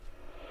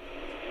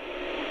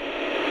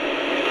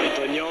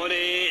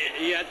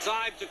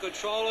time to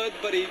control it,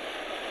 but he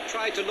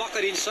tried to knock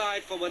it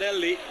inside for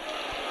Manelli.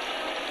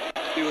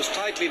 He was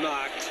tightly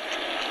marked.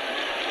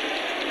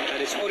 And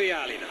it's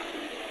Oriali now.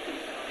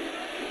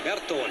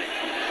 Bertone.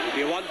 Will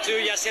be a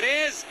 1-2. Yes, it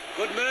is.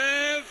 Good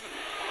move.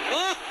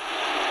 Oh!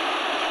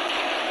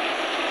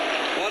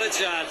 What a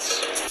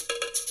chance.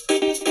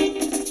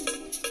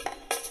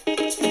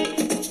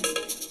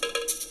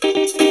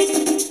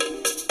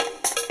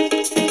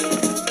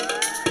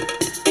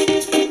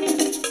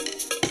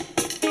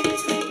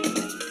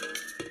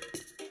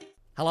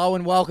 Hello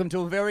and welcome to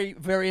a very,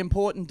 very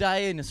important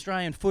day in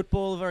Australian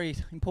football. A very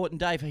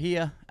important day for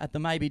here at the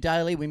Maybe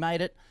Daily. We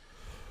made it.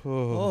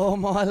 Oh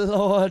my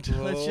Lord.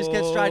 Let's just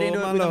get straight into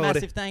it with a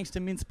massive thanks to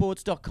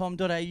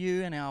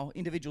mintsports.com.au and our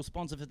individual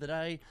sponsor for the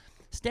day,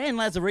 Stan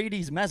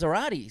Lazaridis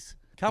Maseratis.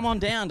 Come on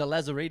down to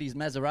Lazaridis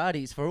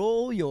Maseratis for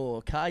all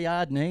your car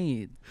yard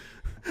needs.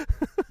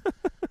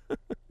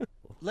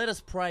 Let us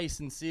pray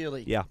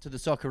sincerely to the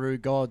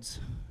Socceroo gods.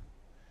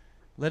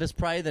 Let us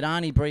pray that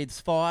Arnie breathes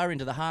fire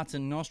into the hearts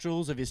and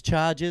nostrils of his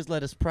charges.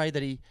 Let us pray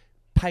that he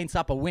paints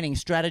up a winning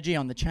strategy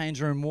on the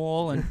change room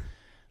wall. And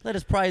let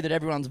us pray that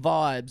everyone's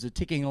vibes are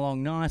ticking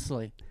along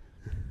nicely.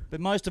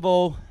 But most of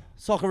all,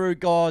 Socceroo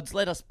gods,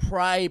 let us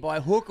pray by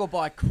hook or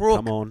by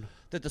crook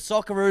that the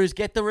Socceroos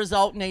get the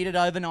result needed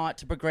overnight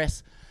to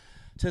progress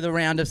to the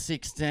round of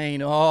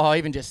 16. Oh,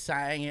 even just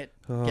saying it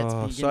gets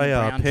me in the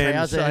brown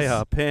trousers. Say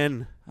our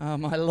pen. Oh,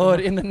 my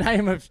Lord, in the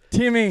name of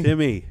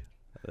Timmy.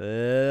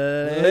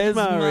 Les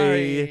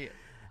Murray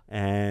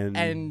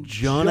and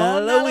John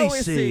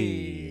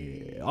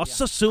Aloisi.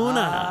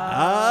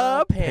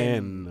 Osasuna.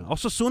 Pen.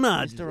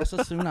 Osasuna. Mr.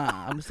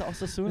 Osasuna. Mr.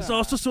 Osasuna. Mr.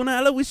 Osasuna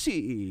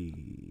Aloisi.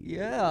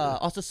 Yeah.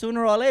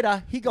 Osasuna or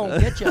later, he gonna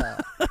get ya.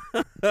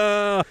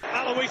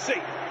 Aloisi.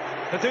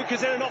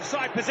 Paducah's in an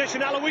offside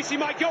position. Aloisi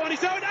might go on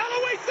his own.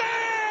 Aloisi!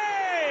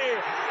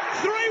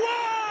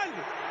 3-1!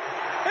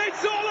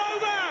 It's all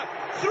over!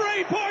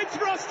 3 points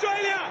for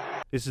Australia!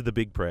 This is the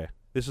big prayer.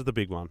 This is the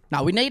big one.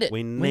 No, we need it.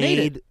 We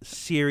need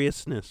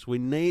seriousness. We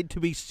need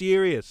to be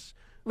serious.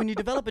 When you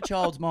develop a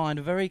child's mind,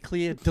 a very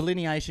clear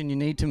delineation you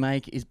need to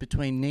make is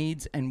between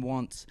needs and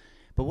wants.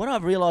 But what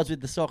I've realised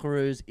with the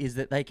Socceroos is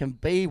that they can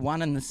be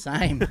one and the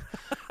same.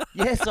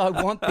 Yes, I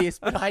want this,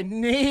 but I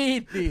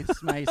need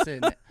this,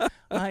 Mason.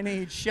 I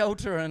need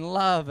shelter and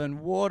love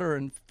and water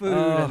and food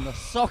and the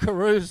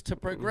Socceroos to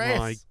progress.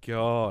 My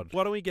God.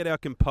 Why don't we get our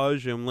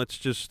composure and let's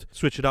just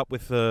switch it up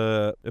with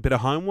a bit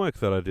of homework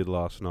that I did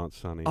last night,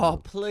 Sonny. Oh,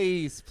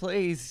 please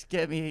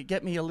get me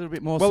a little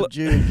bit more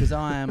subdued because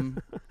I am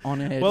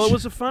on edge. Well, it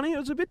was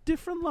a bit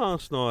different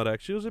last night,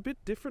 actually. It was a bit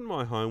different,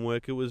 my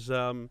homework. It was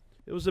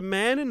a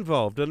man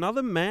involved,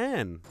 another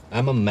man.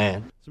 I'm a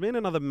man.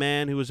 Another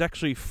man who was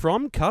actually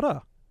from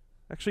Qatar.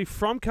 I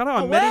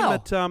Oh, met him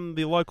at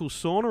the local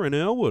sauna in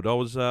Earlwood. I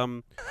was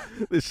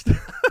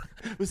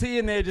Was he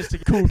in there just to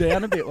cool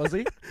down a bit, was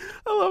he?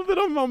 I love that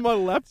I'm on my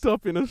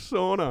laptop in a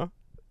sauna.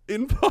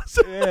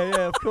 Impossible.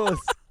 Yeah, of course.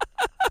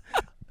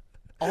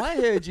 I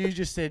heard you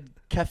just said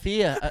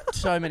kafir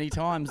so many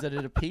times that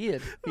it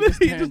appeared. He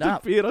just turned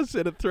up. Appeared. I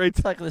said it 3 times.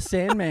 It's like the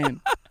Sandman.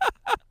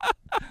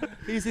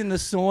 He's in the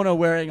sauna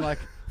wearing like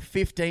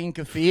 15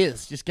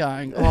 kafirs, just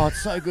going, oh,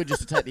 it's so good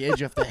just to take the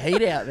edge off the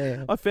heat out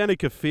there. I found a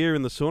kafir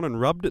in the sauna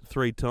and rubbed it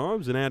 3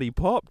 times and out he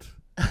popped.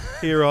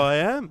 Here I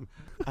am.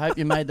 I hope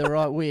you made the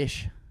right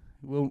wish.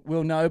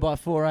 We'll know by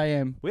 4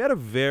 a.m. We had a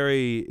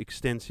very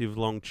extensive,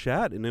 long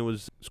chat, and it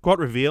was quite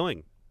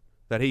revealing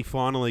that he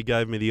finally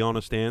gave me the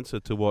honest answer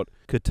to what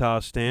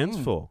Qatar stands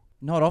for.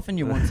 Not often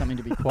you want something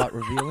to be quite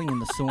revealing in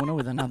the sauna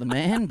with another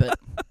man, but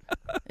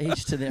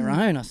each to their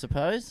own, I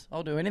suppose.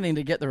 I'll do anything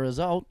to get the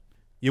result.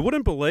 You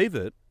wouldn't believe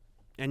it,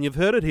 and you've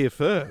heard it here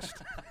first.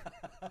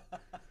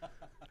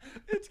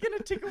 It's going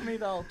to tickle me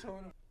the whole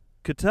tournament.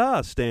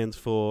 Qatar stands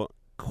for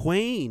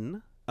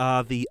Queen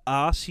are the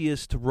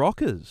arsiest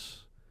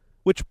rockers,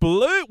 which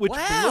blew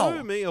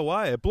me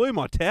away. It blew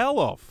my towel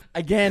off.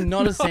 Again,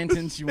 not a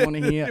sentence you want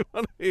to hear. You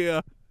want to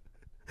hear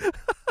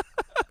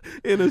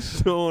in a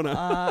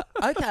sauna.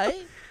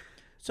 Okay.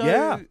 So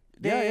yeah.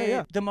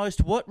 The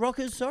most what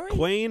rockers, sorry?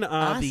 Queen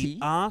are Arsey? the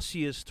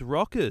arsiest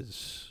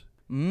rockers.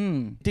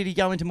 Did he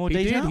go into more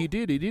detail? He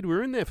did. We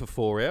were in there for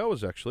 4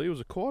 hours, actually. It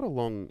was quite a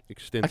long,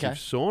 extensive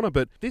sauna,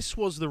 but this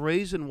was the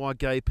reason why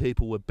gay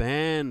people were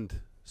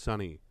banned,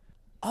 Sonny.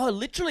 Oh,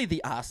 literally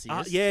the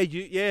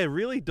arsiest?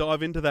 Really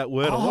dive into that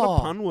word. A lot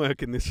of pun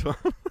work in this one.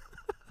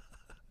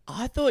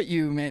 I thought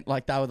you meant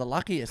like they were the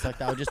luckiest, like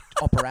they were just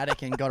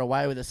operatic and got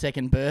away with a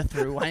second birth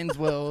through Wayne's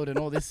World and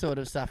all this sort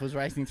of stuff was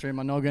racing through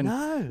my noggin.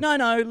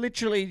 No,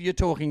 literally you're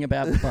talking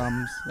about the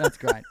bums. That's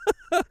great.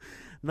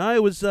 No,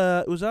 it was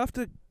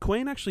after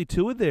Queen actually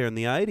toured there in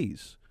the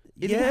 80s.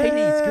 In the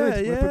 80s,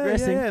 good. We're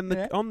progressing. Yeah,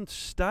 and on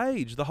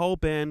stage, the whole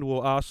band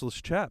wore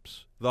arseless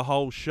chaps. The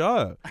whole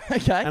show.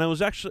 Okay. And it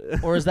was actually...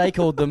 or as they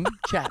called them,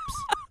 chaps.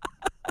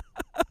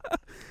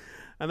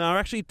 And they were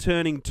actually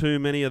turning too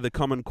many of the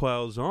common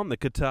quails on, the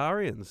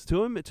Qatarians.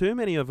 Too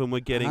many of them were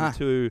getting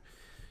to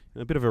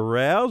a bit of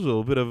arousal,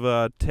 a bit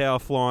of towel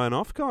flying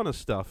off kind of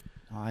stuff.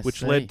 I which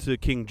see. led to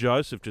King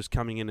Joseph just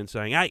coming in and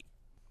saying, hey,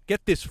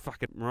 Get this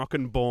fucking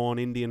Moroccan-born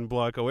Indian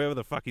bloke or wherever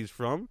the fuck he's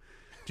from,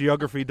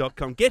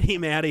 geography.com, get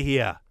him out of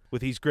here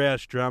with his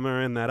grouse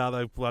drummer and that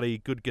other bloody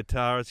good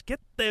guitarist.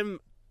 Get them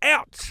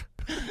out!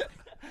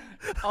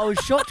 I was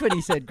shocked when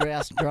he said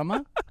grouse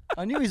drummer.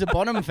 I knew he was a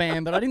Bonham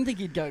fan, but I didn't think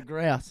he'd go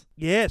grouse.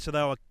 Yeah, so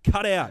they were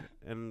cut out,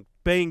 and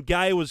being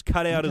gay was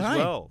cut out as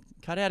well.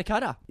 Cut out a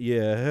cutter.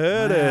 You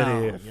heard it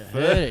here. You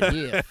heard it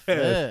here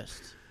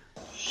first.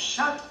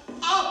 Shut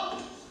up!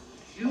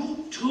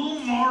 You two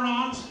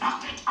morons,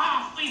 knock it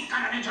off! We've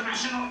got an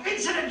international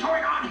incident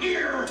going on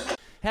here!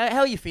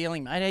 How are you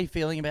feeling, mate? How are you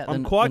feeling about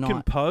I'm the quite night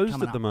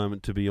composed at the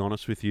moment, to be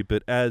honest with you,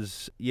 but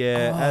as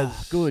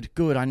good,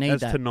 I need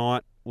as that.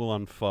 tonight will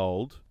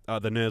unfold,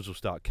 the nerves will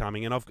start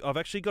coming, and I've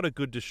actually got a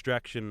good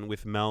distraction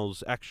with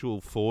Mel's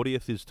actual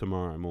 40th is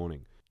tomorrow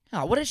morning.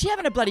 Oh, what is she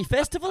having a bloody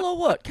festival or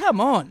what?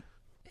 Come on.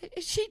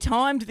 She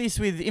timed this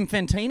with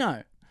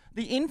Infantino.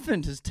 The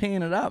infant is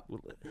teeing it up.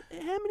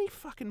 How many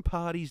fucking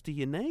parties do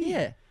you need?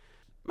 Yeah.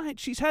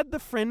 Mate, she's had the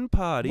friend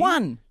party.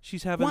 One.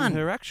 She's having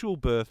her actual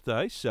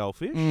birthday,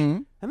 selfish.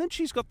 Mm. And then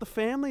she's got the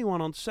family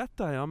one on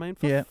Saturday. I mean,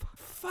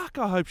 fuck,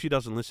 I hope she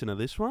doesn't listen to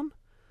this one.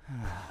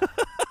 Well,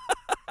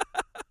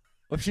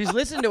 if she's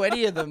listened to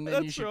any of them, then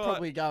you That's should right.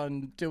 probably go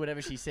and do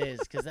whatever she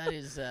says, because that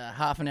is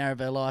half an hour of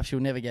her life she'll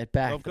never get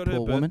back. I've got the her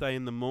poor birthday woman.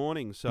 in the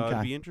morning, so Okay.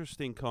 it'd be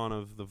interesting, kind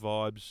of the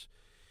vibes.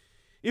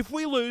 If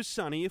we lose,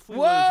 Sonny, if we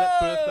lose, that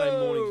birthday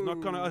morning's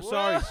not going to...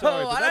 sorry.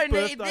 But I that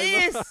don't need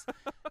birthday... this.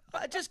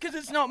 Just because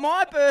it's not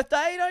my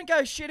birthday, don't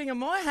go shitting on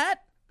my hat.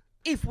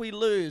 If we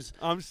lose.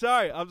 I'm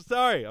sorry.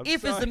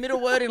 If is the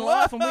middle word in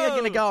life, and we are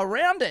going to go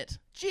around it.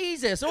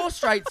 Jesus, or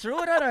straight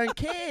through it. I don't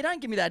care.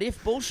 Don't give me that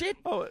if bullshit.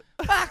 Oh.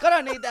 Fuck, I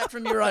don't need that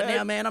from you right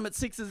now, man. I'm at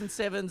 6s and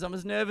 7s. I'm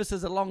as nervous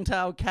as a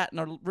long-tailed cat in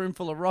a room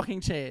full of rocking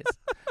chairs.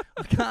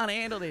 I can't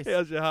handle this.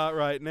 How's your heart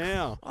rate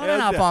now? I don't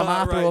know if I'm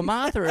Arthur or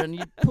Martha, and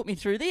you put me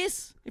through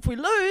this. If we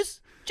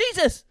lose,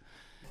 Jesus.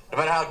 No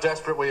matter how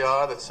desperate we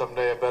are that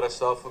someday a better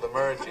self will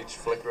emerge, each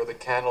flicker of the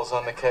candles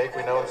on the cake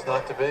we know it's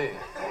not to be.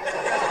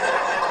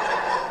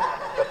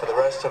 But for the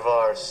rest of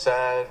our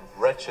sad,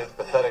 wretched,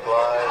 pathetic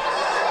lives,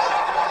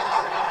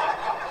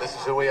 this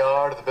is who we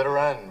are to the bitter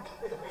end.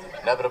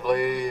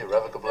 Inevitably,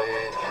 irrevocably.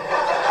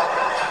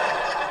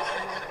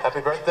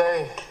 Happy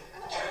birthday.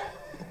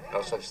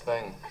 No such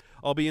thing.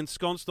 I'll be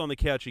ensconced on the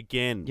couch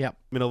again. Yep.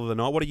 Middle of the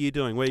night. What are you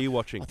doing? Where are you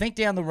watching? I think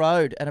down the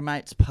road at a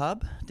mate's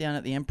pub, down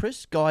at the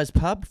Empress, Guy's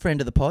Pub,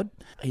 friend of the pod.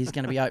 He's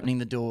going to be opening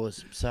the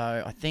doors.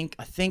 So I think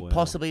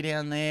possibly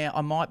down there.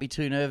 I might be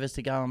too nervous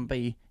to go and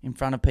be in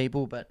front of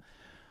people, but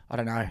I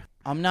don't know.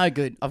 I'm no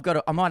good.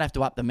 I might have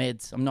to up the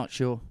meds. I'm not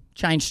sure.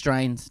 Change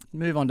strains.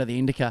 Move on to the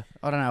indica.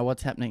 I don't know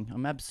what's happening.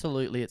 I'm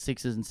absolutely at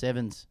 6s and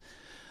 7s.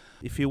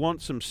 If you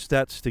want some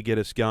stats to get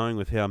us going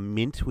with how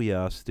mint we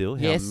are still,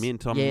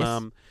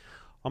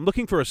 I'm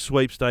looking for a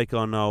sweepstake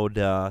on old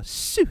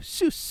Suta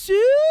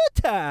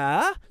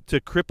to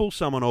cripple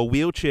someone, or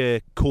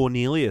wheelchair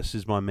Cornelius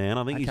is my man.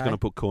 I think he's going to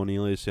put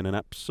Cornelius in an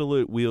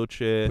absolute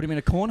wheelchair. Put him in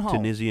a cornhole.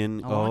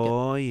 Tunisian. Yeah.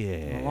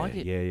 I like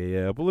it.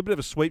 Yeah. Well, a bit of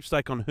a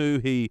sweepstake on who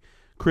he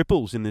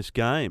cripples in this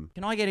game.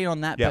 Can I get in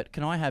on that? Yep. But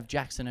can I have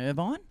Jackson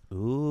Irvine?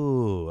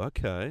 Ooh,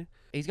 okay.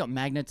 He's got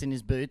magnets in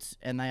his boots,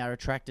 and they are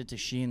attracted to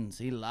shins.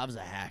 He loves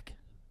a hack.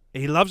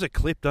 He loves a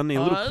clip, doesn't he?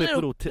 A little clip,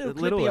 little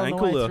clippy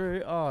ankle. on the way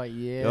through. Oh,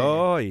 yeah.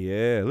 Oh,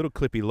 yeah. Little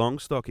clippy long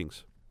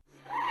stockings.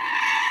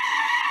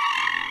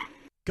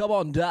 Come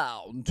on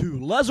down to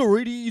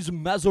Lazaretti's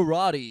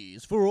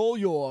Maseratis for all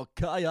your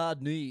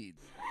Kayard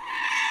needs.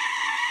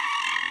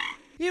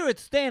 Here at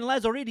Stan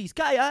Lazaretti's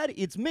Kayard,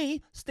 it's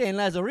me, Stan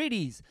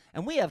Lazaretti's,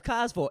 and we have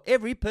cars for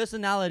every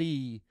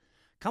personality.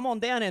 Come on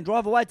down and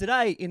drive away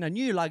today in a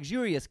new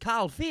luxurious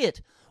Carl Fiat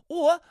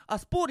or a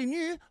sporty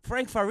new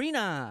Frank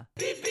Farina.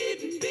 Beep, beep,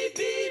 beep,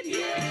 beep,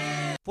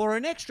 yeah. For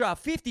an extra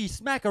 50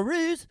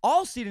 smackaroos,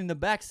 I'll sit in the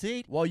back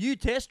seat while you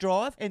test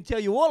drive and tell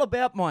you all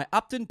about my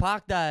Upton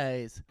Park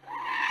days.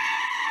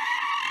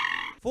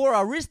 For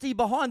a wristy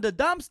behind the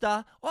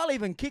dumpster, I'll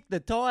even kick the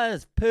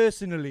tyres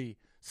personally.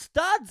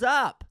 Studs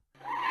up!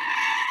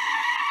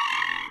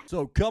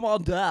 So come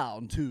on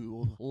down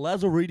to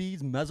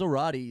Lazaretti's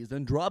Maseratis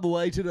and drive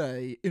away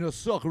today in a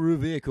Socceroo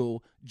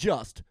vehicle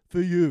just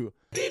for you.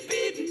 Beep,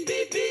 beep,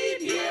 beep, beep,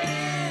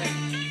 yeah!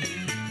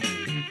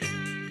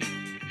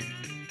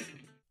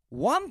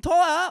 One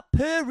tyre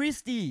per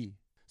wristy.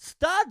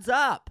 Studs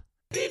up!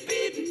 Beep,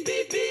 beep, beep,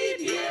 beep,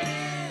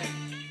 yeah!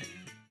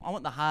 I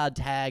want the hard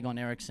tag on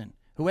Ericsson.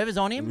 Whoever's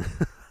on him,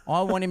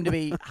 I want him to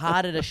be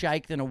harder to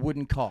shake than a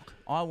wooden cock.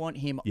 I want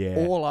him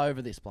all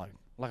over this bloke.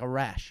 Like a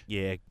rash.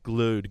 Yeah,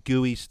 glued,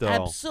 gooey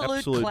style.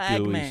 Absolute clag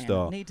gooey man.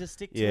 style. Need to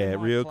stick to yeah,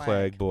 him real like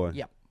clag boy.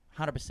 Yep,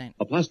 100%.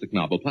 A plastic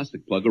knob, a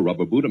plastic plug, a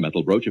rubber boot, a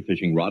metal brooch, a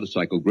fishing rod, a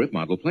cycle grip,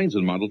 model planes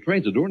and model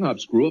trains, a doorknob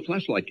screw, a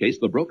flashlight case,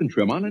 the broken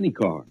trim on any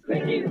car.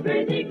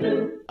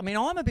 I mean,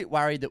 I'm a bit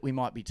worried that we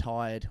might be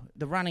tired.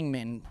 The running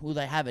men, will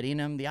they have it in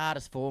them? The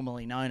artist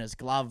formerly known as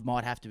Glove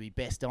might have to be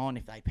best on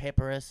if they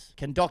pepper us.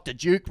 Can Dr.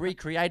 Duke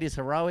recreate his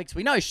heroics?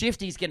 We know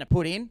Shifty's going to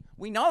put in.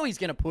 We know he's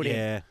going to put in.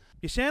 Yeah.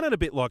 You sounded a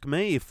bit like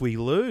me if we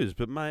lose,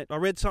 but, mate, I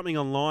read something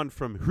online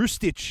from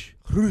Hrustic,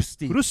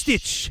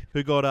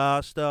 who got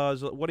asked,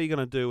 what are you going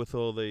to do with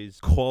all these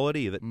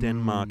quality that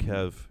Denmark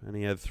have? And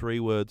he had 3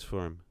 words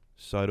for him.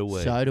 So do we.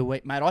 So do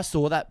we. Mate, I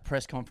saw that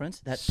press conference,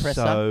 that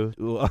presser.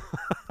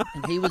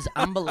 And he was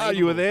unbelievable. Oh,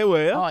 you were there,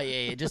 were you? Oh,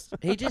 yeah.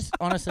 He just,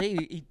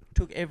 honestly, he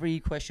took every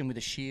question with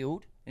a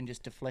shield and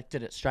just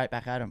deflected it straight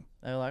back at him.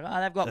 They were like,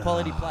 they've got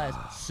quality players.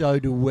 So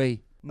do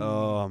we.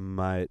 Oh,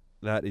 mate.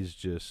 That is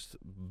just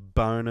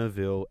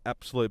Bonerville,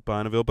 absolute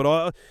Bonerville.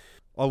 But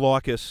I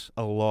like us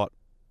a lot.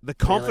 The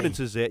confidence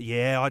is there.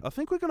 Yeah, I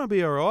think we're going to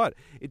be all right.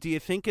 Do you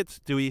think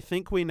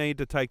we need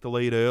to take the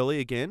lead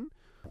early again?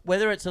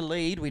 Whether it's a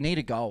lead, we need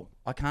a goal.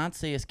 I can't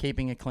see us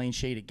keeping a clean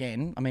sheet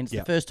again. I mean, it's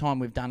the first time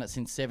we've done it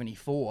since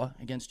 74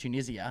 against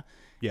Tunisia.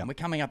 Yeah. And we're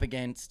coming up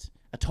against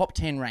a top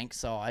 10 ranked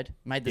side,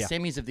 made the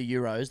semis of the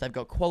Euros. They've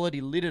got quality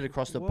littered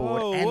across the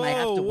board, and they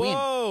have to win.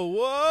 Whoa.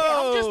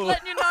 Yeah, I'm just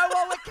letting you know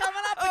what we're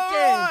coming up against.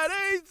 All right,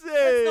 easy.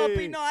 Let's not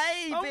be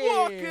naive I'm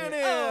walking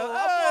here.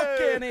 I'm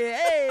walking here.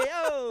 Hey,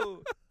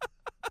 oh.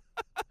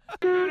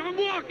 I'm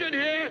walking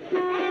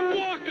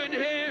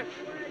here.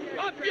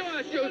 Up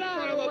yours, you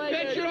son of a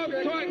bitch. You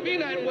don't talk to me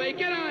that way.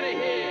 Get out of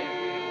here.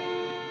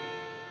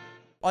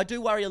 I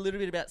do worry a little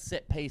bit about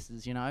set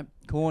pieces,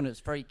 corners,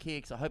 free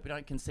kicks. I hope we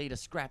don't concede a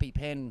scrappy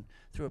pen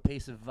through a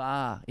piece of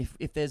VAR.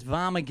 If there's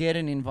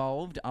VARmageddon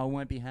involved, I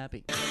won't be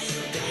happy.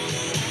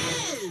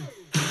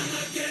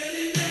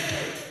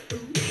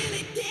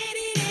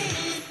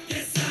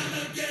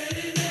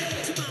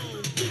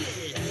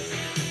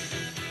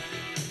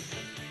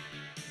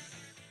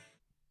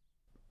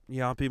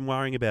 Yeah, I've been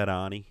worrying about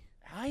Arnie.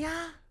 Oh,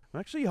 yeah? I'm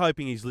actually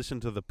hoping he's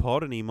listened to the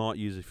pod and he might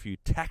use a few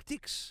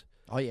tactics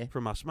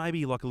from us.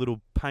 Maybe like a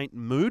little paint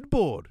mood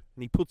board.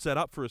 And he puts that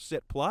up for a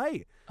set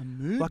play. A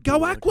mood board?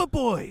 Go Aqua,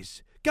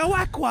 boys! Go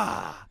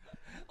Aqua!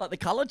 Like the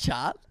colour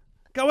chart?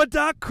 Go a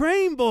dark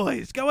cream,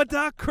 boys! Go a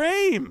dark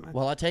cream!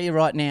 Well, I tell you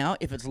right now,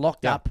 if it's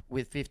locked up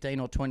with 15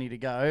 or 20 to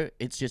go,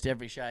 it's just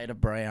every shade of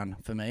brown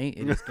for me.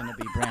 It is going to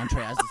be brown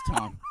trousers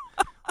time.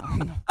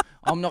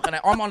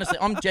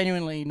 I'm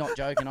genuinely not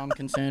joking. I'm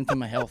concerned for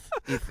my health.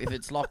 If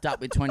it's locked up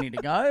with 20 to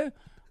go,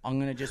 I'm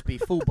going to just be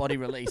full body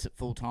release at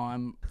full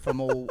time from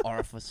all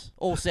orifice.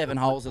 All 7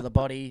 holes of the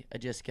body are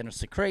just going to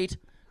secrete,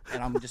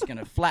 and I'm just going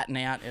to flatten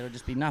out. It'll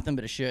just be nothing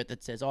but a shirt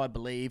that says, I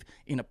believe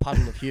in a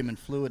puddle of human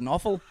fluid and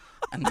offal,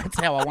 and that's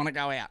how I want to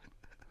go out.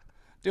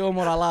 Doing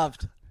what I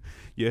loved.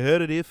 You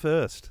heard it here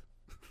first.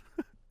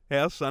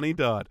 How Sonny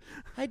died.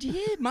 Hey, did you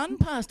hear Munn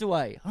passed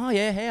away? Oh,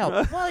 yeah,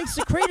 how? Well, he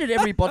secreted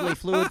every bodily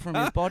fluid from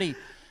his body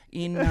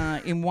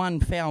in one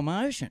foul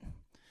motion.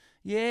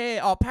 Yeah,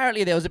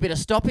 apparently there was a bit of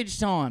stoppage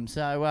time.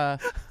 So, a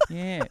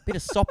bit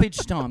of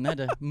soppage time. They had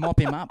to mop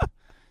him up.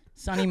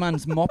 Sonny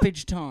Munn's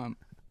moppage time.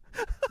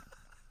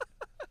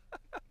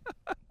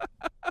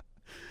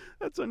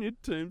 That's on your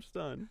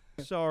tombstone.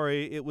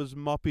 Sorry, it was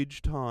moppage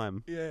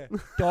time. Yeah.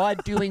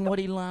 Died doing what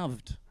he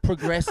loved,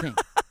 progressing.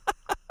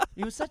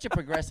 He was such a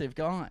progressive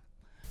guy.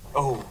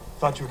 Oh,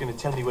 thought you were going to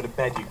tell me what a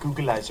bad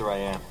Googleizer I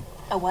am.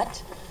 A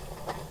what?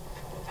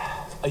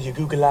 A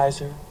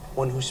Googleizer?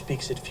 One who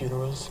speaks at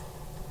funerals?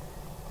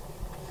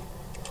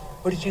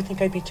 Or did you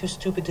think I'd be too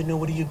stupid to know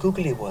what a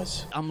googly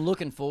was? I'm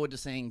looking forward to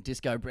seeing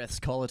Disco Breath's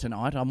collar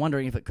tonight. I'm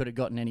wondering if it could have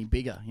gotten any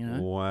bigger,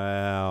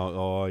 Wow.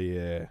 Oh,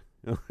 yeah.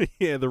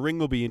 Yeah, the ring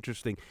will be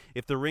interesting.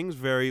 If the ring's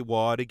very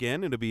wide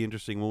again, it'll be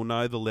interesting. We'll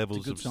know the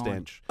levels of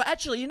stench. But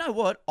actually, you know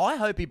what? I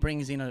hope he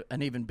brings in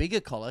an even bigger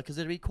collar, because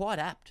it'll be quite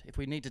apt if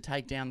we need to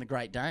take down the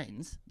Great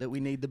Danes, that we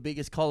need the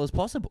biggest collars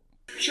possible.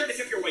 Sure to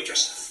tip your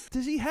waitress.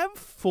 Does he have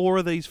 4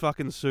 of these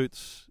fucking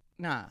suits?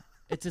 Nah,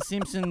 it's a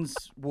Simpsons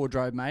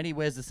wardrobe, mate. He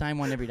wears the same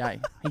one every day.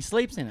 He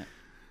sleeps in it.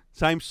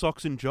 Same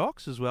socks and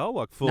jocks as well?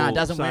 Like full. No,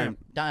 doesn't wear them.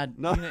 Dad,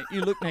 no.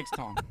 You look next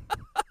time.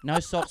 No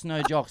socks,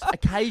 no jocks.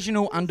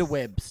 Occasional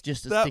underwebs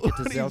just to stick it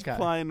to Zelko. He's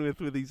playing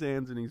with his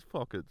hands in his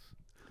pockets.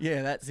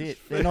 Yeah, that's it.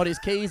 They're not his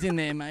keys in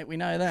there, mate. We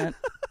know that.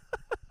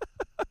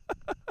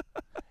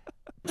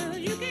 Well,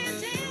 you can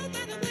tell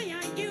by the way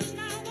I use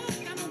my walk.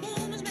 I'm a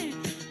woman's man.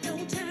 No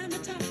time to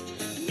talk.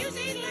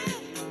 Music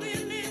loud.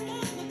 Women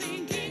walk.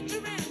 Being kicked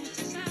around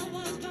since I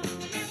was born.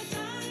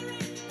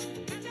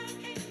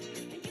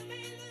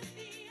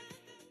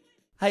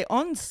 Hey,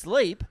 on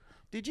Sleep,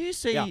 did you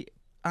see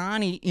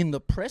Arnie in the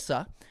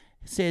presser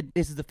said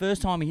this is the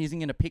first time he isn't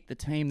going to pick the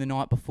team the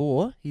night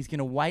before. He's going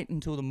to wait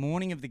until the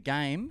morning of the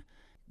game.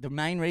 The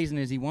main reason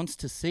is he wants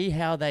to see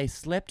how they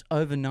slept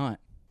overnight.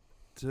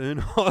 Do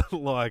not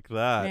like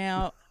that.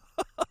 Now,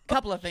 a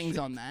couple of things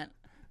on that.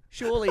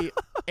 Surely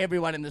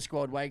everyone in the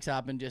squad wakes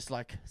up and just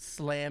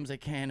slams a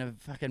can of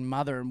fucking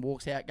Mother and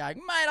walks out going,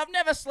 mate, I've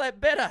never slept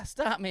better.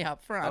 Start me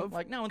up front.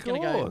 No one's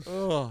going to go,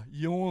 oh,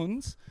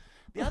 yawns.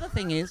 The other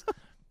thing is,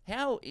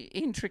 how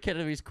intricate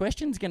are his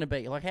questions going to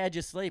be? How'd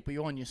you sleep? Were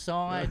you on your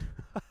side?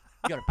 You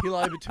got a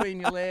pillow between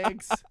your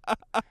legs?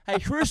 Hey,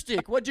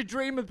 Hrustic, what'd you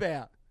dream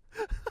about?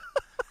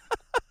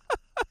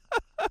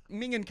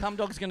 Ming and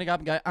Cumdog's going to go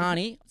up and go,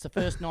 Arnie, it's the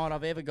first night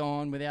I've ever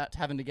gone without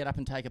having to get up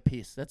and take a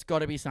piss. That's got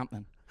to be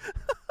something.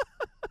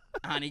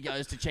 Arnie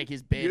goes to check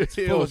his bed. It's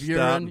full of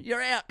urine.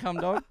 You're out, cum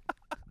dog.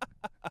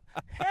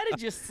 How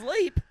did you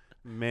sleep?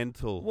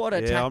 Mental. What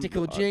a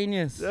tactical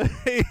genius.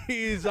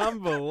 He's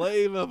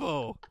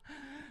unbelievable.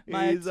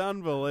 Mate, He's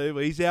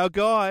unbelievable. He's our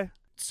guy.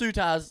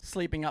 Sutar's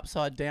sleeping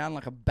upside down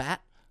like a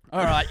bat.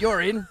 All right,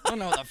 you're in. I don't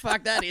know what the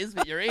fuck that is,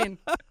 but you're in.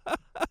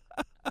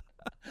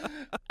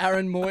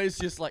 Aaron Moy's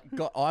just like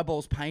got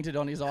eyeballs painted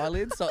on his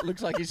eyelids, so it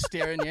looks like he's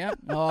staring you out.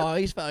 Oh,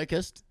 he's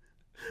focused.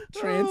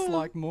 Trance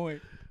like Moy.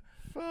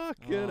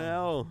 Fucking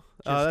hell.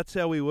 That's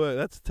how we work.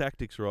 That's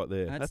tactics right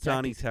there. That's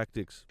Arnie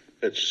tactics.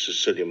 That's just a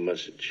Sicilian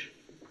message.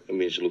 It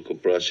means Luca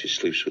Brasi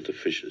sleeps with the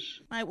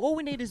fishes. Mate, all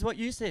we need is what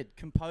you said.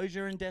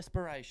 Composure and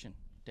desperation.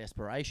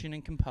 Desperation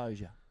and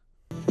composure.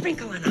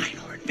 Finkel and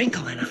Einhorn.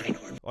 Finkel and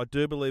Einhorn. I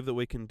do believe that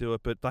we can do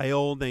it, but they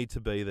all need to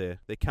be there.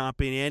 There can't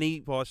be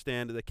any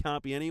bystander. There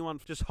can't be anyone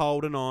just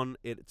holding on.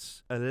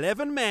 It's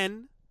 11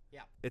 men.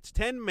 Yeah. It's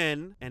 10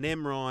 men and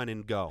M. Ryan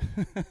in goal.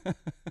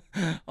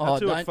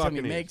 Don't tell me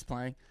Meg's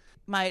playing.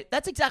 Mate,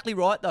 that's exactly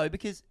right, though,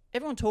 because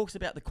everyone talks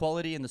about the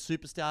quality and the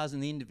superstars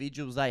and the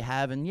individuals they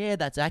have, and yeah,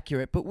 that's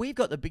accurate, but we've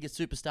got the biggest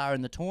superstar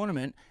in the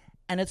tournament,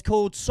 and it's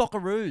called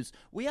Socceroos.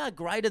 We are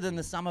greater than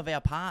the sum of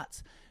our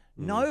parts.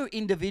 No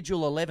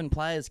individual 11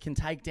 players can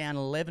take down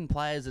 11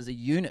 players as a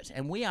unit,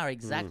 and we are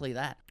exactly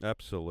that.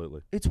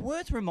 Absolutely. It's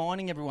worth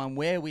reminding everyone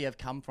where we have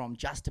come from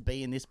just to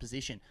be in this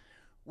position.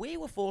 We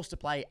were forced to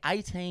play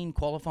 18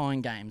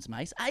 qualifying games,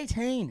 mates.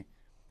 18.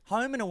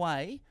 Home and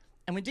away.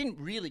 And we didn't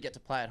really get to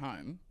play at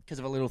home because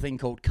of a little thing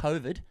called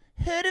COVID.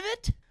 Heard of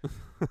it?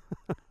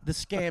 The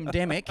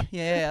scamdemic.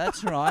 Yeah,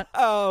 that's right.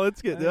 Oh,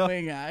 let's get there.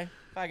 There we go.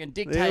 Fucking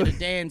Dictator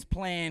Dan's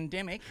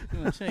Plandemic.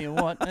 I'll tell you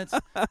what,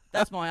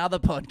 that's my other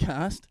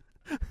podcast.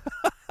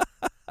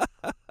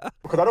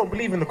 Because I don't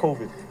believe in the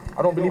COVID.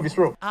 I don't believe it's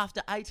real.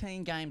 After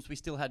 18 games, we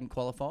still hadn't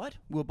qualified.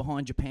 We were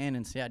behind Japan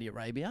and Saudi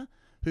Arabia,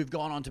 who've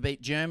gone on to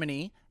beat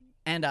Germany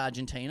and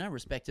Argentina,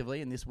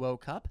 respectively, in this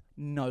World Cup.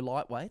 No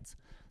lightweights.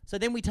 So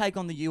then we take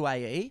on the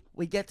UAE.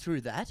 We get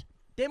through that.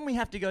 Then we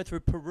have to go through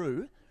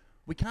Peru.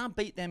 We can't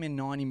beat them in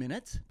 90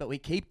 minutes, but we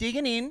keep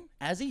digging in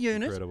as a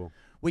unit. Incredible.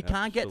 We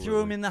can't get through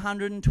them in the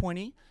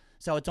 120,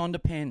 so it's on to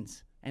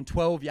pens. And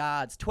 12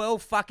 yards.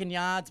 12 fucking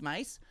yards,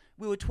 Mace.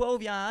 We were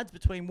 12 yards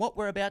between what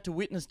we're about to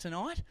witness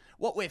tonight,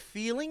 what we're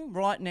feeling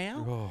right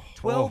now.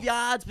 12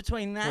 yards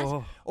between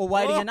that, or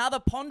waiting another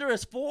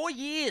ponderous 4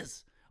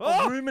 years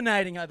of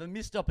ruminating over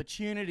missed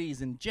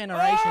opportunities and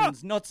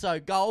generations not so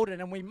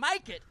golden, and we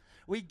make it.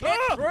 We get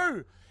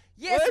through.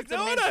 Yes, it's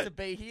immense to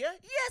be here.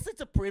 Yes,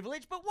 it's a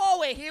privilege, but while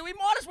we're here, we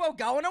might as well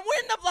go on and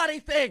win the bloody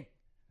thing.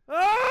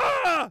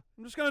 I'm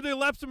just going to do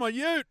laps in my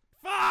ute.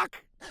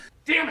 Fuck!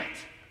 Damn it!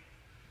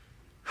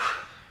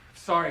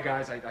 Sorry,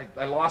 guys.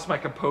 I lost my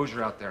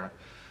composure out there.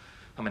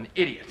 I'm an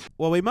idiot.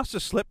 Well, we must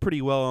have slept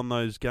pretty well on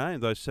those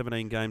games, those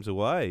 17 games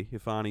away,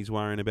 if Arnie's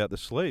worrying about the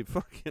sleep.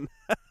 Fucking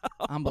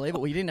hell.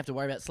 Unbelievable. You didn't have to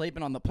worry about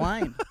sleeping on the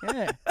plane.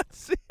 Yeah.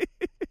 That's it.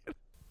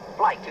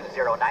 Flight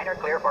 209er,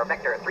 clear for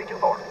Vector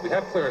 324. We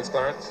have clearance,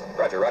 Clarence.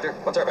 Roger, roger.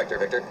 What's our vector,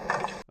 Victor?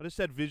 I just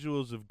had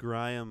visuals of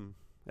Graham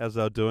as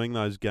they were doing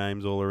those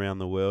games all around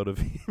the world of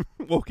him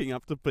walking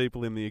up to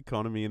people in the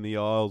economy in the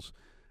aisles.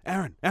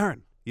 Aaron,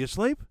 you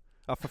asleep?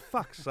 Oh, for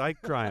fuck's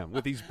sake, Graham,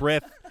 with his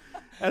breath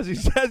as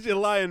you're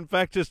laying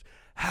back, just,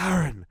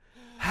 Aaron.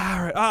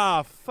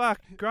 Oh, fuck,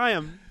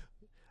 Graham.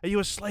 Are you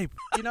asleep?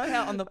 You know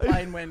how on the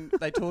plane when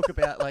they talk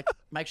about, like,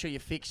 make sure you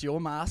fix your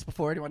mask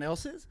before anyone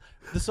else's?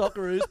 The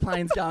Socceroos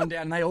plane's going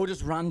down and they all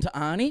just run to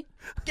Arnie.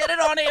 Get it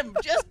on him!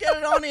 Just get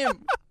it on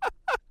him!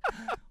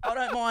 I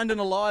don't mind in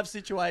a live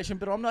situation,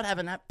 but I'm not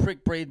having that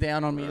prick breathe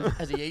down on me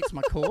as he eats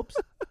my corpse.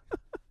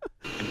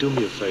 And do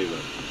me a favor.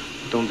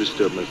 Don't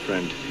disturb my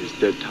friend. He's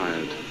dead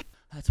tired.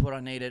 That's what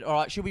I needed. All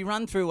right, should we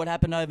run through what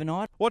happened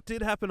overnight? What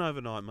did happen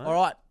overnight, mate? All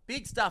right,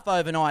 big stuff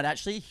overnight,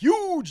 actually.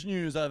 Huge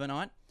news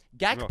overnight.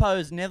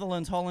 Gakpo's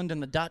Netherlands, Holland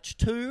and the Dutch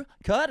 2,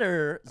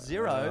 Qatar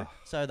 0.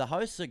 So the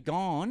hosts are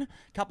gone.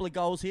 Couple of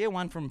goals here,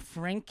 one from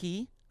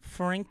Frankie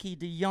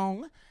de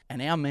Jong,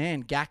 and our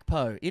man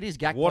Gakpo. It is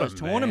Gakpo's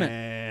tournament.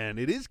 Man,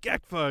 it is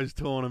Gakpo's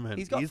tournament.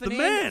 He's got the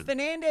man.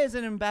 Fernandez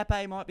and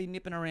Mbappe might be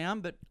nipping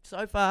around, but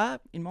so far,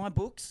 in my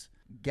books,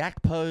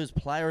 Gakpo's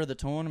player of the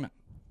tournament.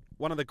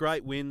 One of the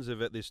great wins of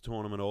this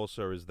tournament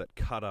also is that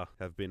Qatar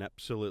have been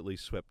absolutely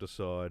swept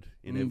aside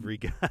in every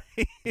game.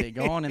 They're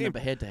gone in the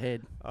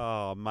head-to-head.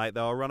 Oh, mate, they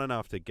were running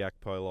after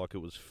Gakpo like it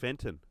was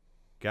Fenton.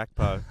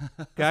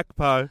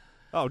 Gakpo.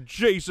 Oh,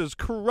 Jesus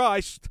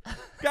Christ.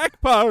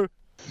 Gakpo.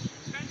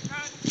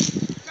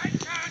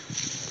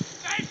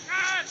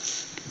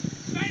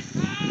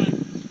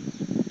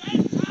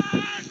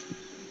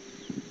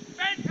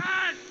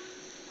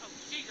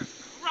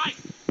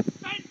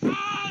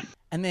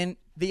 And then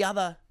the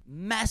other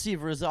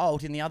massive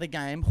result in the other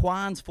game,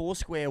 Juan's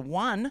Foursquare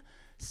 1,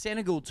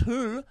 Senegal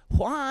 2.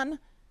 Juan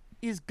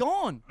is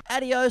gone.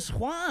 Adios,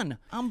 Juan.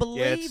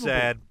 Unbelievable. Yeah, it's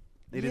sad.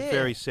 It is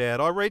very sad.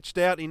 I reached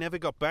out. He never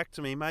got back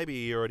to me.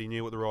 Maybe he already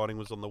knew what the writing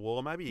was on the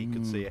wall. Maybe he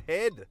could see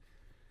ahead.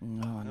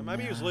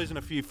 Maybe he was losing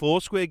a few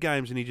Foursquare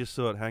games and he just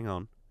thought, hang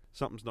on,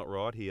 Something's not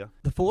right here.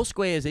 The Four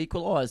Squares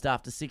equalised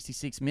after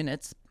 66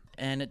 minutes,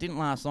 and it didn't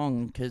last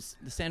long because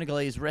the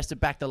Senegalese wrested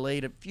back the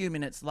lead a few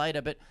minutes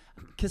later. But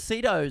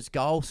Casido's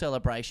goal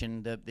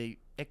celebration, the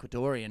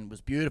Ecuadorian,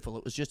 was beautiful.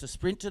 It was just a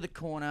sprint to the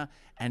corner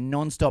and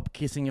non-stop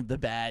kissing of the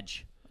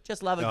badge.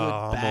 Just love a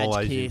good badge I'm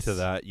always kiss. into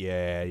that.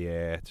 Yeah.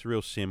 It's a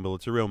real symbol.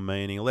 It's a real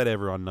meaning. Let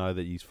everyone know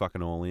that he's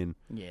fucking all in.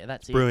 Yeah,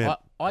 that's it. Brilliant.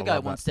 I go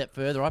one step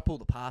further. I pull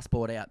the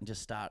passport out and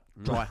just start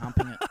dry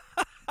humping it.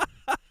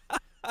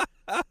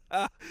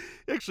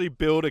 You actually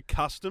build a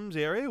customs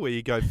area where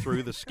you go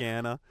through the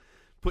scanner,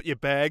 put your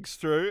bags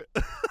through.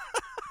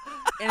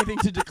 Anything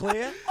to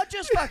declare? I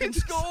just fucking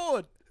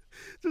scored.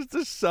 Just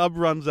the sub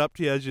runs up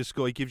to you as you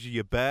score. He gives you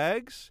your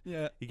bags.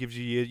 Yeah. He gives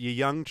you your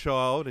young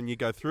child, and you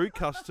go through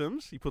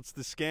customs. He puts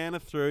the scanner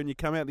through, and you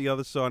come out the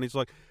other side. And he's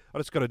like, "I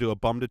just got to do a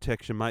bomb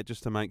detection, mate,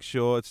 just to make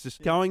sure." It's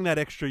just going that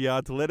extra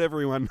yard to let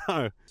everyone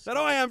know that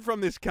I am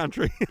from this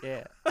country.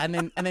 Yeah.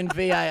 And then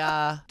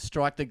VAR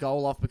strike the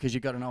goal off because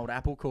you got an old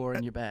apple core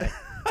in your bag.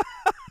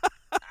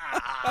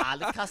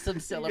 The custom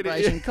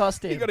celebration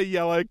cost him. You got a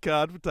yellow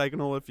card for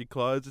taking all off your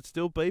clothes. It's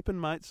still beeping,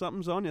 mate.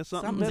 Something's on you.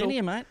 Something's in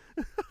here, mate.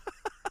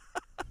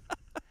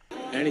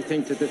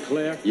 Anything to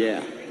declare?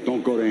 Yeah,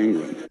 don't go to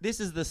England. This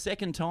is the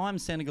second time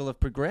Senegal have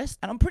progressed,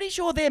 and I'm pretty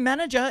sure their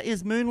manager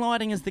is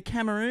moonlighting as the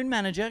Cameroon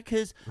manager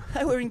because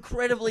they were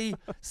incredibly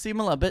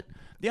similar. But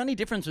the only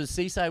difference was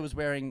Cisse was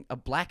wearing a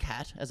black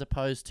hat as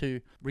opposed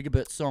to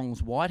Rigobert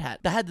Song's white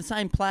hat. They had the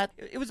same plait.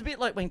 It was a bit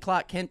like when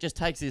Clark Kent just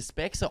takes his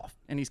specs off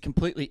and he's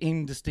completely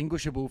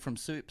indistinguishable from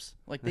Soups.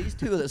 Like, these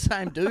two are the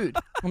same dude.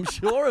 I'm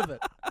sure of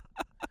it.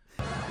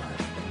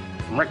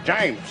 Rick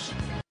James.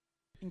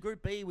 In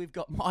Group B, we've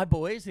got my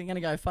boys. They're going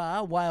to go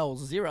far.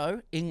 Wales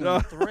 0,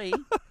 England 3.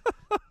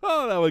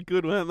 Oh, they were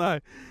good, weren't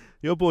they?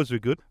 Your boys were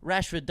good.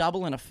 Rashford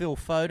double and a Phil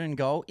Foden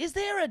goal. Is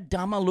there a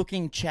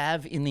dumber-looking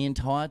chav in the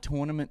entire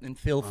tournament than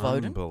Phil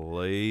Foden?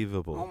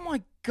 Unbelievable. Oh,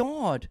 my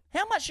God.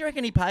 How much do you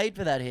reckon he paid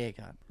for that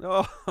haircut?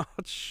 Oh,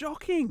 it's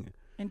shocking.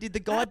 And did the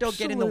guide dog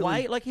get in the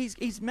way? Like,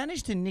 he's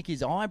managed to nick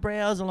his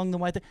eyebrows along the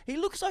way. He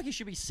looks like he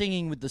should be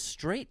singing with the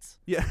streets.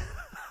 Yeah.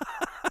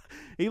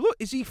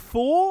 Is he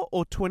 4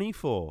 or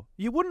 24?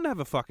 You wouldn't have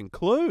a fucking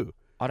clue.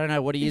 I don't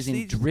know what he is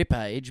in drip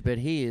age, but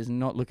he is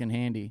not looking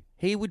handy.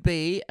 He would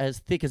be as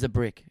thick as a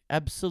brick.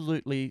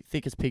 Absolutely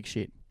thick as pig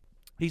shit.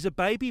 He's a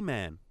baby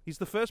man. He's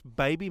the first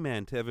baby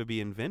man to ever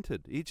be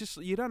invented.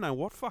 You don't know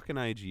what fucking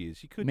age he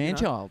is.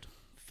 Man-child.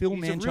 Phil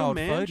He's Man-child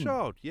a real Foden.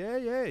 man-child.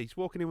 Yeah. He's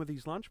walking in with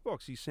his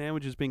lunchbox. His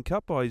sandwich has been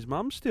cut by his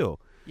mum still.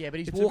 Yeah, but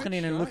he's walking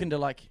in and looking to,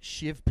 like,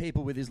 shiv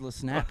people with his little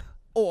snap.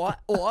 Or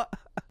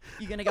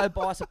you going to go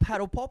buy us a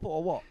paddle pop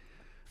or what?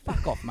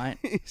 Fuck off, mate.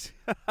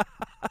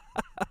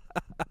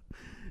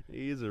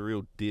 He is a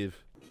real div.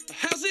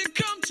 How's it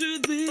come to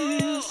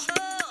this?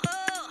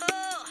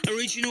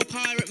 Original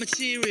pirate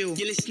material.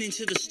 You're listening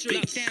to the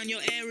streets. Lock down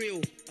your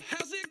aerial.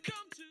 How's it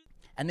come to...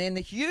 And then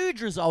the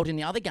huge result in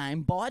the other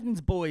game,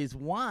 Biden's boys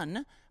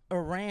won,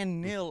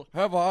 Iran 0.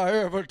 Have I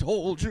ever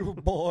told you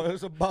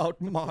boys about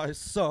my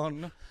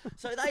son?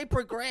 So they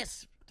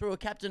progress through a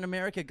Captain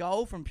America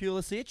goal from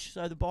Pulisic.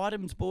 So the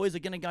Biden's boys are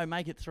going to go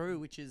make it through,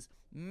 which is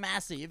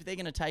massive. They're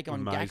going to take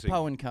on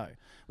Gakpo and co.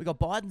 We got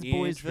Biden's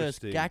boys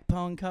versus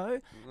Gakpo and co.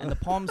 And the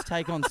Poms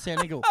take on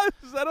Senegal.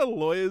 Is that a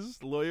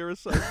lawyer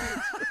associate?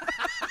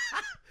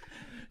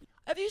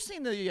 Have you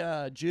seen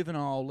the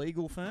juvenile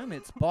legal firm?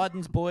 It's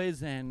Biden's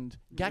boys and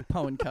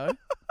Gakpo and co.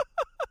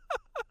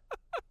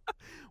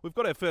 We've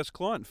got our first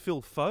client,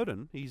 Phil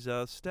Foden. He's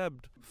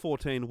stabbed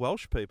 14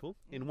 Welsh people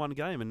in one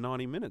game in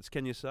 90 minutes.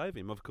 Can you save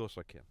him? Of course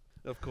I can.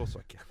 Of course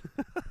I can.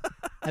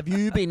 Have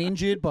you been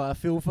injured by a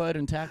Phil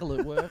Foden tackle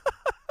at work?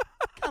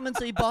 Come and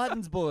see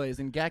Biden's boys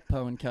and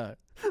Gakpo and co.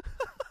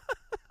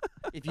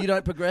 If you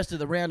don't progress to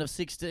the round of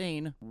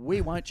 16,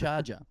 we won't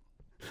charge you.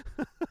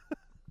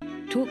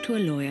 Talk to a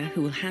lawyer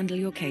who will handle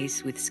your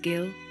case with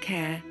skill,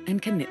 care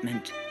and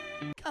commitment.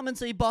 Come and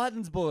see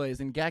Biden's boys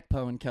and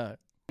Gakpo and co.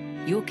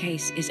 Your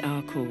case is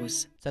our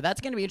cause. So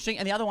that's going to be interesting.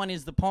 And the other one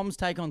is the Poms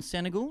take on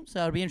Senegal. So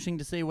it'll be interesting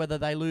to see whether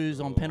they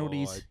lose on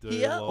penalties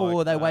here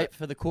or they wait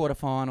for the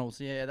quarterfinals.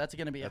 Yeah, that's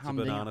going to be a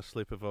humdinger. That's a banana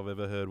slip if I've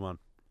ever heard one.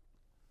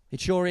 It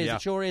sure is. Yeah.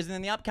 It sure is. And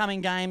then the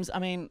upcoming games, I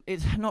mean,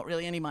 it's not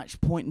really any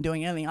much point in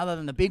doing anything other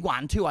than the big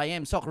one, 2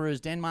 a.m., Socceroos,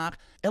 Denmark.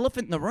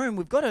 Elephant in the room,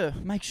 we've got to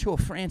make sure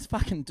France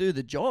fucking do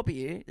the job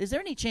here. Is there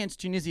any chance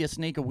Tunisia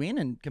sneak a win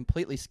and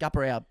completely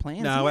scupper our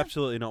plans? No,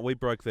 absolutely not. We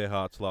broke their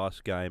hearts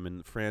last game,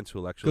 and France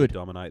will actually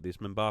dominate this.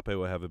 Mbappe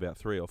will have about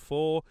 3 or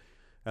 4,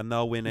 and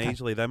they'll win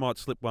easily. They might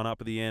slip one up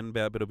at the end,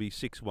 but it'll be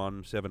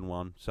 6-1,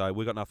 7-1. So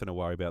we've got nothing to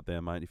worry about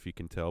there, mate, if you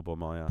can tell by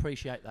my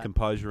Appreciate that.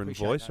 composure and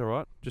voice, all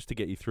right? Just to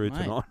get you through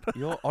tonight.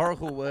 Your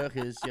oracle work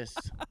is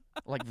just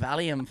like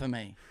Valium for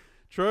me.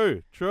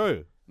 True.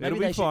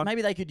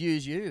 Maybe they could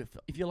use you.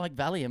 If you like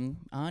Valium,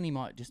 Arnie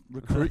might just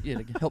recruit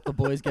you to help the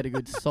boys get a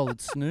good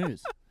solid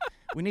snooze.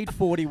 We need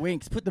 40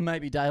 winks. Put the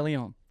maybe daily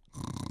on.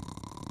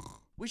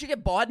 We should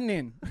get Biden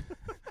in.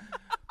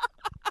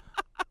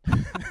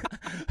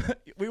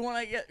 We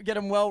want to get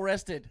him well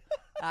rested.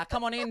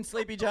 Come on in,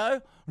 Sleepy Joe.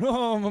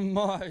 Oh,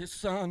 my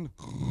son.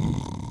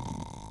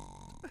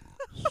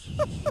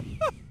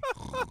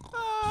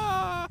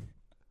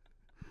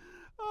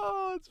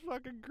 Oh, it's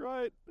fucking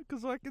great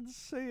because I can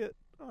see it.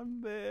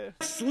 I'm there.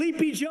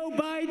 Sleepy Joe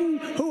Biden,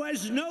 who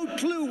has no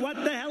clue what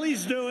the hell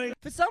he's doing.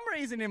 For some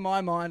reason, in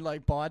my mind,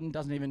 like, Biden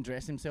doesn't even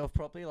dress himself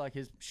properly. Like,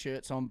 his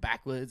shirt's on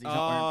backwards. He's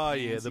not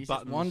wearing pants. The He's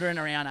buttons. just wandering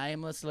around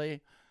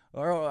aimlessly.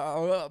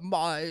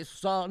 My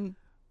son.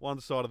 One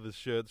side of the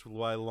shirt's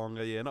way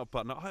longer. Yeah, not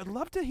button. I'd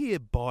love to hear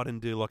Biden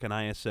do like an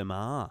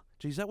ASMR.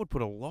 Geez, that would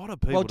put a lot of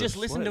people to just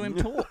sleep. listen to him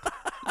talk.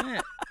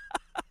 Yeah.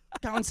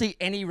 Go and see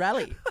any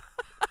rally.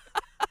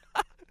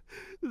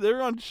 Does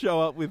everyone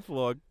show up with,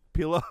 like,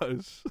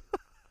 pillows?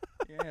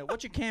 Yeah,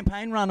 what's your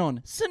campaign run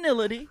on?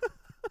 Senility.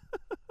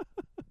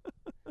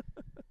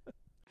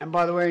 And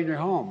by the way, in your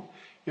home,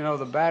 you know,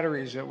 the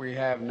batteries that we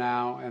have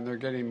now, and they're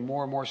getting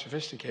more and more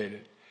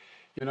sophisticated.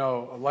 You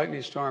know, a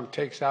lightning storm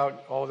takes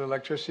out all the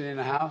electricity in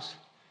the house.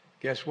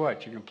 Guess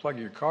what? You can plug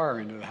your car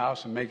into the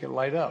house and make it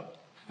light up.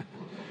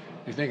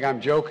 You think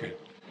I'm joking?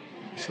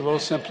 It's a little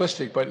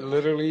simplistic, but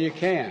literally you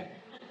can.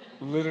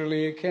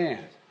 Literally you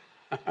can.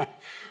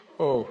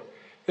 Oh,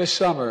 this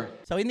summer.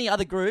 So in the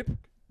other group,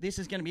 this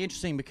is going to be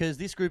interesting because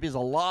this group is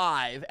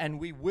alive and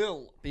we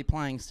will be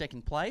playing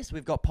second place.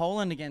 We've got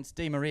Poland against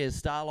Di Maria's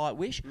Starlight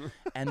Wish,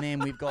 and then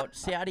we've got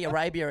Saudi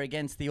Arabia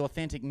against the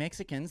Authentic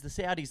Mexicans. The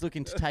Saudis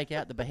looking to take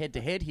out the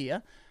head-to-head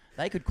here.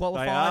 They could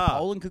qualify.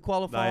 Poland could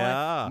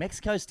qualify.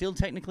 Mexico's still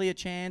technically a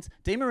chance.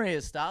 Di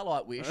Maria's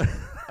Starlight Wish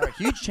are a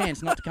huge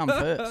chance not to come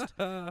first,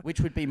 which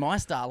would be my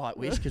Starlight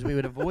Wish because we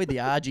would avoid the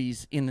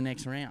Argies in the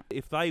next round.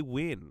 If they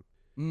win,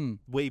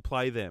 we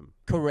play them.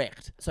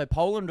 Correct. So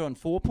Poland on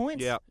 4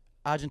 points. Yeah.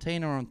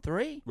 Argentina on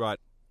 3. Right.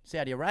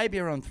 Saudi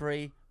Arabia on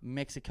 3.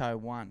 Mexico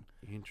 1.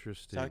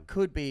 Interesting. So it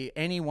could be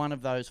any one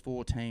of those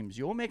 4 teams.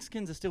 Your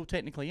Mexicans are still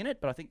technically in it,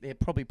 but I think they're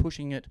probably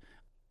pushing it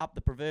up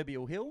the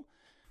proverbial hill.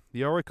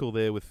 The Oracle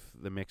there with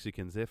the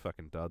Mexicans, they're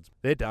fucking duds.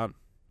 They're done.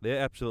 They're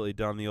absolutely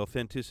done. The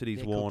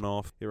authenticity's worn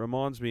off. It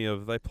reminds me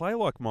of, they play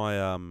like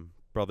my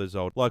brother's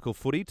old local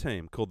footy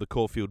team called the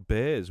Caulfield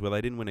Bears, where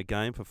they didn't win a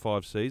game for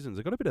 5 seasons.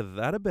 They got a bit of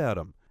that about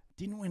them.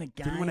 Didn't win a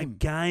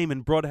game,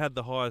 and Brod had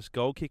the highest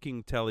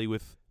goal-kicking tally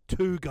with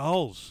 2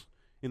 goals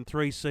in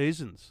 3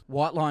 seasons.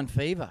 White line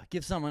fever.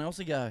 Give someone else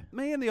a go.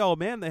 Me and the old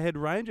man, the head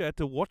ranger, had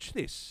to watch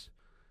this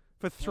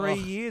for 3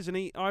 years, and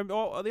the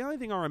only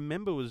thing I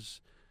remember was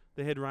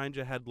the head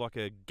ranger had like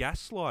a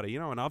gas lighter, you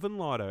know, an oven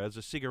lighter as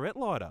a cigarette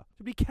lighter.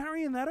 He'd be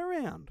carrying that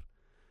around.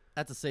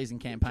 That's a season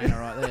campaigner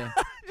right there.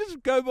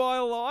 Just go buy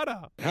a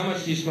lighter. How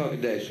much do you smoke a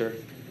day, sir?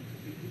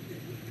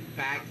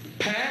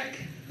 Pack?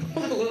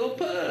 What a little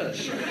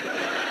push. God,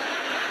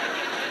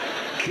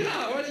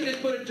 why don't you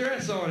just put a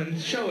dress on and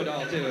show it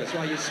all to us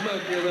while you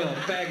smoke your little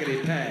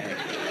faggoty pack?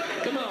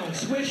 Come on,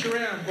 swish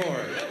around for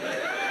it.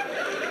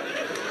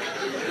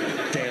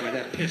 Damn it,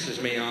 that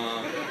pisses me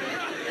off.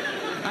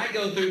 I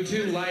go through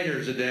 2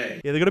 lighters a day.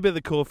 Yeah, they got a bit of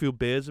the Caulfield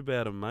Bears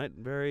about them, mate.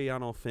 Very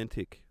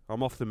unauthentic.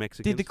 I'm off the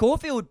Mexicans. Did the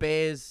Caulfield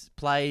Bears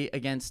play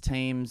against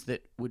teams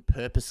that would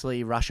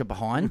purposely rush it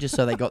behind just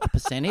so they got the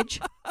percentage?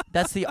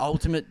 That's the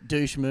ultimate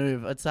douche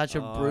move. It's such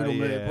a brutal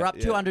move. We're up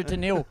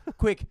 200-0.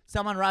 Quick,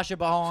 someone rush it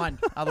behind.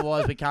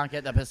 Otherwise, we can't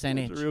get the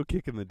percentage. It's a real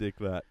kick in the dick,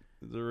 that.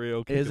 It's a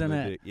real kick Isn't in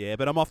the it? dick. Yeah,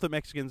 but I'm off the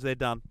Mexicans. They're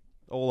done.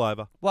 All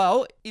over.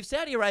 Well, if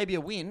Saudi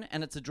Arabia win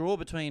and it's a draw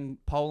between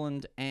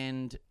Poland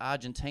and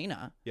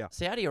Argentina,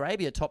 Saudi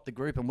Arabia top the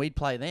group and we'd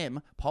play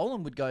them,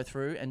 Poland would go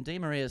through and Di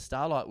Maria's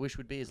Starlight Wish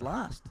would be his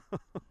last.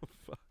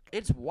 Fuck.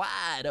 It's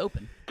wide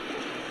open.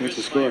 What's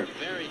the score?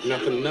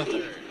 Nothing.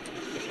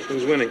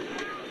 Who's winning?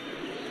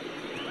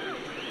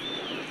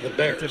 The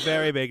Bears. It's a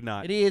very big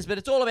night. It is, but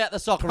it's all about the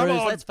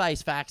Socceroos. Let's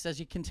face facts. As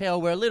you can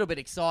tell, we're a little bit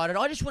excited.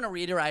 I just want to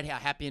reiterate how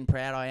happy and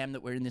proud I am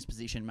that we're in this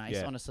position,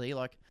 Mace, honestly.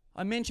 Like,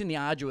 I mentioned the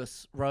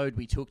arduous road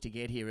we took to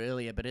get here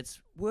earlier, but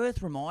it's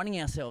worth reminding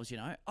ourselves, you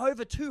know,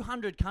 over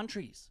 200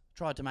 countries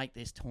tried to make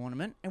this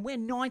tournament, and we're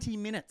 90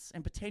 minutes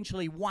and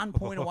potentially 1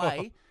 point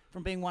away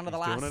from being one of the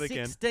last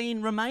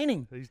 16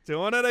 remaining. He's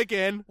doing it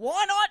again.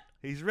 Why not?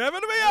 He's revving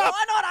me up.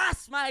 Why not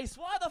us, Mace?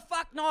 Why the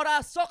fuck not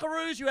us?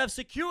 Socceroos, you have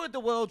secured the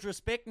world's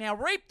respect. Now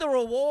reap the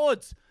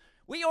rewards.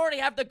 We already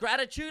have the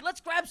gratitude.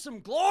 Let's grab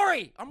some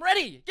glory. I'm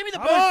ready. Give me the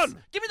boots. On.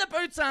 Give me the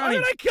boots, Arnie. I'm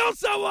going to kill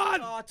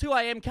someone. 2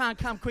 a.m. can't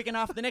come quick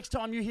enough. The next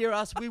time you hear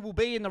us, we will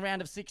be in the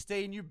round of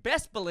 16. You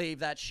best believe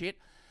that shit.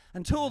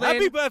 Until then...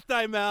 Happy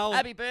birthday, Mel.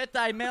 Happy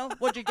birthday, Mel.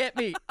 What'd you get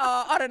me?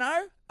 I don't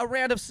know. A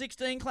round of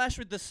 16 clash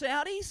with the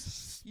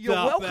Saudis? You're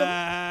welcome.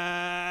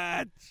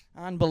 That.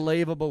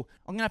 Unbelievable.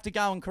 I'm going to have to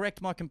go and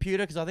correct my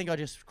computer because I think I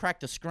just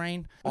cracked a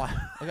screen. I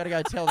got to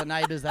go tell the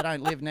neighbours they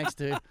don't live next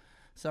to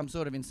some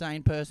sort of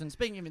insane person.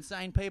 Speaking of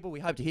insane people, we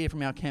hope to hear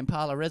from our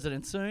Kampala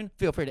residents soon.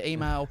 Feel free to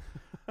email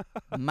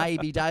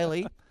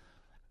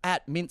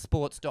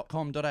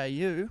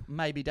maybedaily@mintsports.com.au,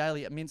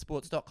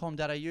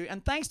 maybedaily@mintsports.com.au.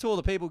 And thanks to all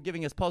the people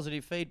giving us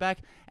positive feedback.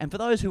 And for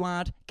those who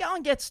aren't, go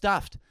and get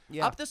stuffed.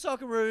 Yeah. Up the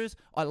Socceroos.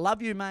 I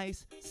love you,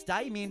 Mace.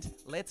 Stay mint.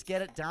 Let's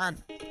get it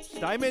done.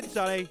 Stay mint,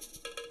 Sonny.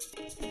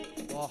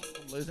 Oh,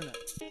 I'm losing it.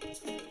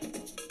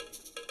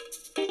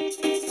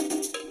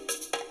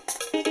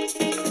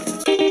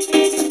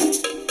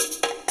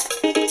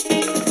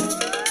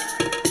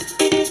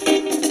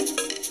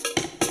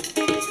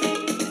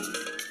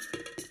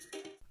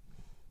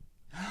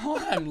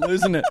 I'm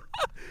losing it.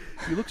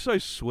 You look so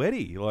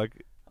sweaty.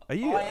 Like, are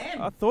you? I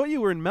am. I thought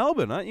you were in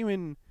Melbourne. Aren't you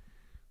in?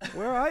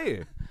 Where are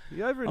you?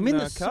 You over in? I'm in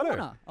the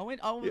Qatar?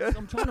 sauna.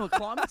 I'm trying to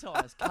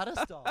acclimatise, Qatar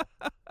style.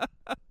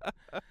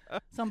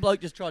 Some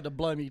bloke just tried to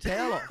blow me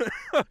towel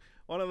off.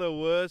 One of the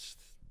worst.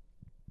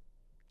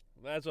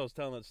 As I was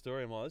telling that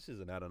story, I'm like, this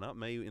isn't adding up.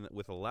 Me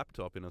with a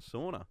laptop in a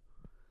sauna.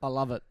 I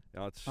love it.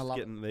 Oh,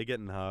 they're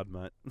getting hard,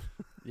 mate.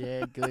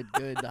 Yeah, good.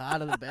 The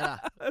harder the better.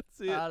 That's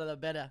it. The harder the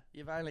better.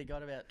 You've only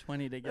got about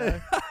 20 to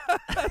go.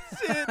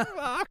 That's it.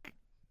 Fuck.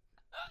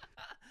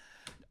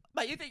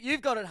 Mate, you think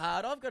you've got it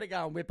hard? I've got to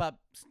go and whip up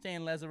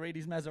Stan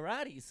Lazaridis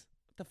Maseratis.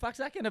 What the fuck's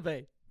that going to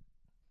be?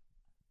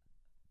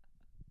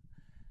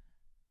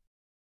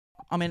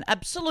 I mean,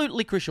 absolute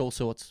licorice all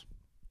sorts.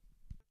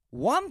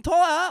 One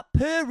tyre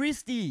per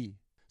wristy.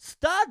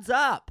 Studs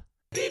up.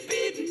 Beep,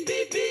 beep,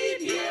 beep, beep,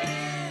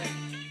 yeah.